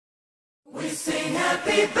We sing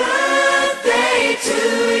happy birthday to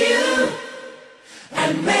you,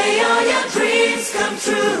 and may all your dreams come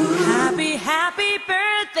true. Happy, happy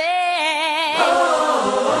birthday.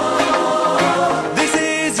 This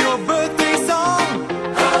is your birthday song.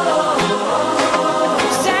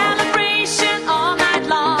 Celebration all night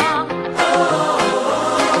long.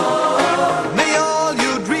 May all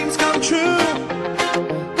your dreams come true.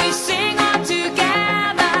 We sing all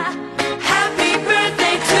together. Happy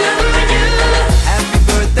birthday to you. Happy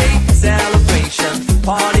birthday celebration.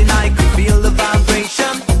 Party night, feel the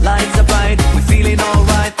vibration. Lights are bright, we're feeling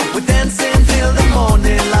alright. We're dancing till the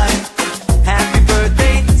morning light. Happy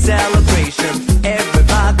birthday celebration.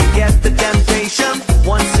 Everybody get the temptation.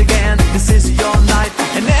 Once again, this is your night,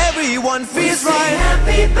 and everyone feels Sing right.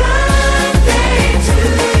 happy birthday to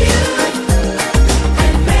you,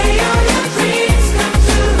 and may all your dreams come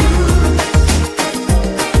true.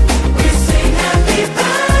 We sing happy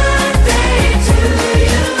birthday to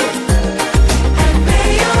you, and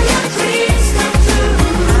may all your dreams come true.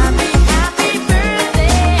 Happy, happy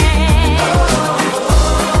birthday.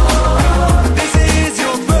 This is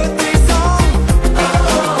your birthday song.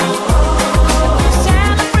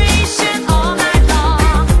 Celebration all night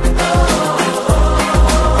long.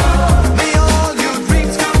 May all your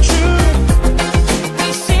dreams come true. We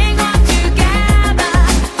sing all together.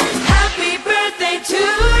 Happy birthday to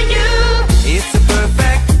you. It's a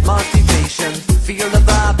perfect motivation. Feel the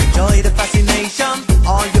vibe, enjoy the fascination.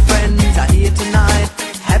 All your friends are here tonight.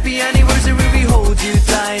 Happy anniversary, we hold you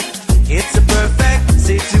tight. It's a perfect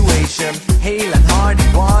situation. Hale and hearty,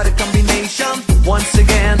 what a combination. Once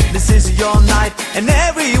again, this is your night, and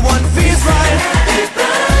everyone